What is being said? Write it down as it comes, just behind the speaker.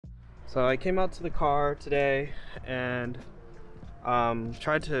So I came out to the car today and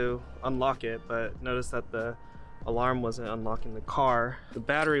tried to unlock it, but noticed that the alarm wasn't unlocking the car. The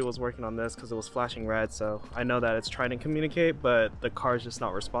battery was working on this because it was flashing red, so I know that it's trying to communicate, but the car's just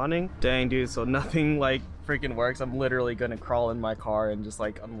not responding. Dang, dude, so nothing like freaking works. I'm literally gonna crawl in my car and just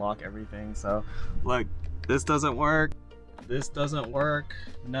like unlock everything. So look, this doesn't work, this doesn't work,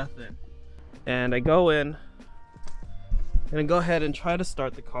 nothing. And I go in, I'm gonna go ahead and try to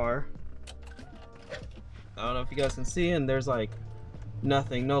start the car. I don't know if you guys can see, and there's like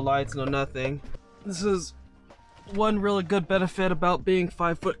nothing, no lights, no nothing. This is one really good benefit about being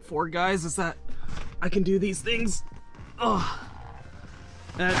 5'4", guys, is that I can do these things. Oh,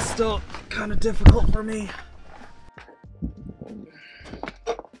 and it's still kind of difficult for me.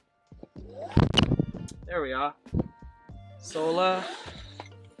 There we are. Solar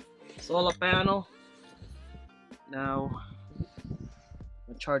panel. Now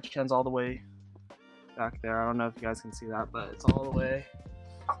the charge can's all the way back there. I don't know if you guys can see that, but it's all the way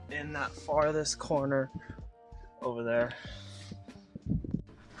in that farthest corner over there.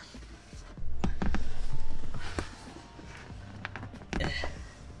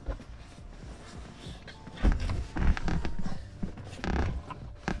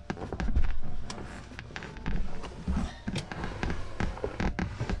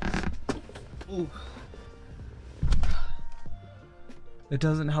 Ooh. It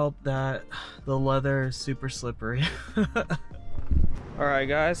doesn't help that the leather is super slippery. Alright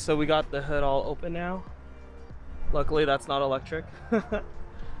guys, so we got the hood all open now. Luckily that's not electric.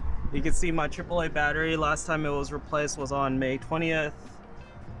 You can see my AAA battery, last time it was replaced was on May 20th.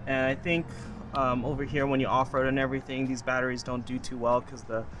 And I think over here when you off-road and everything, these batteries don't do too well because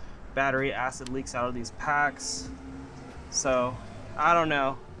the battery acid leaks out of these packs. So I don't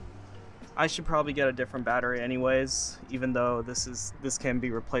know. I should probably get a different battery anyways, even though this can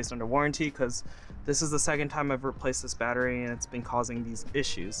be replaced under warranty, because this is the second time I've replaced this battery and it's been causing these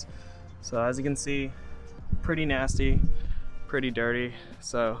issues. So as you can see, pretty nasty, pretty dirty.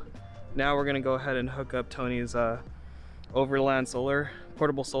 So now we're gonna go ahead and hook up Tony's Overland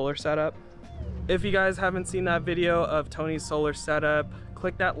portable solar setup. If you guys haven't seen that video of Tony's solar setup,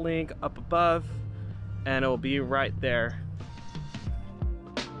 click that link up above and it'll be right there.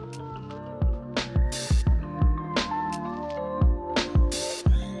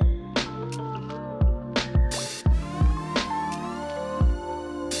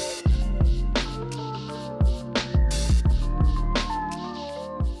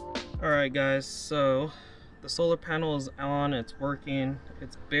 Alright guys, so the solar panel is on, it's working.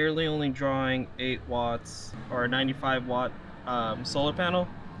 It's barely only drawing 8 watts or a 95 watt solar panel.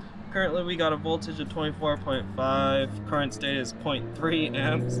 Currently we got a voltage of 24.5, current state is 0.3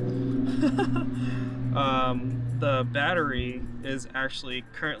 amps. The battery is actually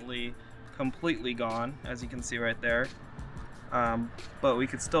currently completely gone, as you can see right there. But we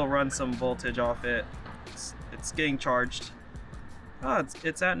could still run some voltage off it. It's getting charged. Oh,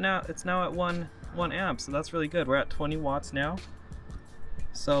 it's now at 1 amp, so that's really good. We're at 20 watts now.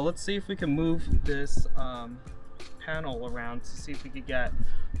 So let's see if we can move this panel around to see if we could get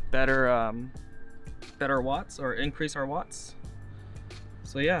better watts or increase our watts.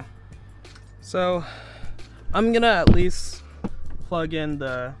 So yeah. So I'm gonna at least plug in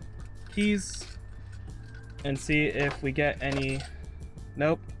the keys and see if we get any.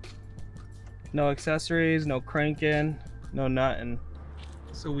 Nope. No accessories, no cranking, no nothing.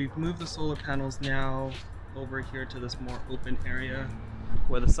 So we've moved the solar panels now over here to this more open area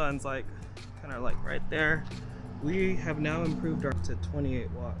where the sun's like kind of like right there. We have now improved our to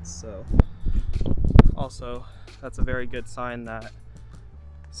 28 watts, so also that's a very good sign that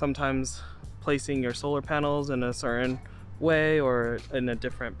sometimes placing your solar panels in a certain way or in a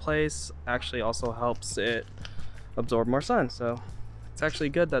different place actually also helps it absorb more sun. So it's actually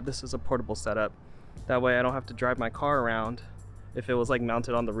good that this is a portable setup. That way I don't have to drive my car around. If it was like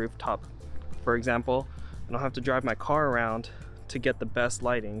mounted on the rooftop, for example, I don't have to drive my car around to get the best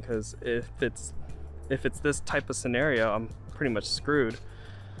lighting, because if it's this type of scenario, I'm pretty much screwed,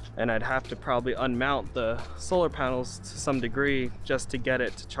 and I'd have to probably unmount the solar panels to some degree just to get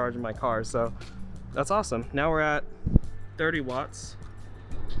it to charge my car. So that's awesome. Now we're at 30 watts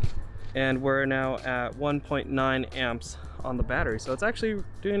and we're now at 1.9 amps on the battery, so it's actually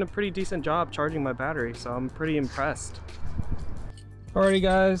doing a pretty decent job charging my battery, so I'm pretty impressed. Alrighty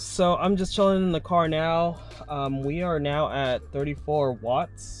guys, so I'm just chilling in the car now. We are now at 34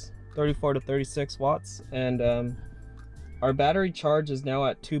 watts, 34 to 36 watts, and our battery charge is now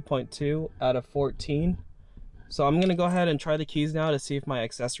at 2.2 out of 14. So I'm gonna go ahead and try the keys now to see if my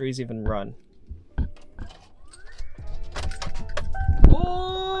accessories even run.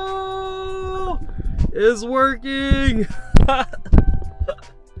 Oh! is working. I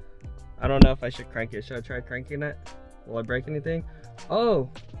don't know if I should crank it. Should I try cranking it? Will I break anything? Oh,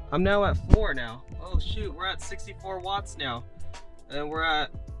 I'm now at 4 now. Oh shoot, we're at 64 watts now. And we're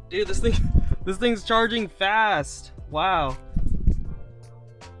at, dude, this thing's charging fast. Wow.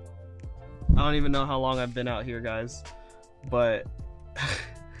 I don't even know how long I've been out here, guys, but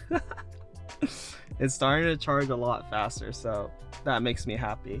it's starting to charge a lot faster, so that makes me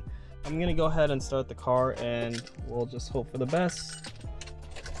happy. I'm gonna go ahead and start the car and we'll just hope for the best.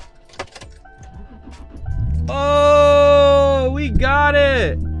 Oh, we got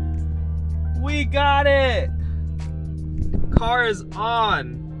it! We got it! Car is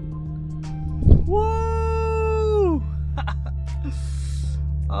on. Woo!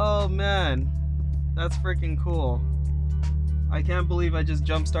 Oh man, that's freaking cool. I can't believe I just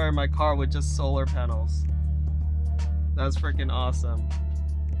jump started my car with just solar panels. That's freaking awesome.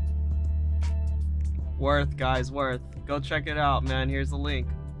 Worth, guys, worth. Go check it out, man. Here's the link.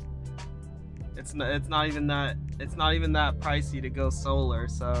 It's not even that pricey to go solar,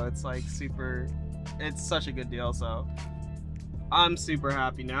 so it's like super, it's such a good deal. So I'm super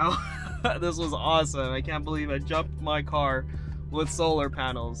happy now. This was awesome. I can't believe I jumped my car with solar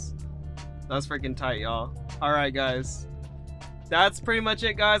panels. That's freaking tight, y'all. All right, guys, that's pretty much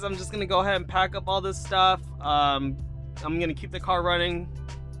it, guys. I'm just gonna go ahead and pack up all this stuff. I'm gonna keep the car running,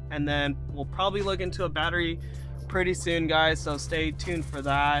 and then we'll probably look into a battery pretty soon, guys, so stay tuned for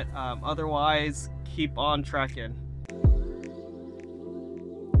that. Otherwise, keep on trekking.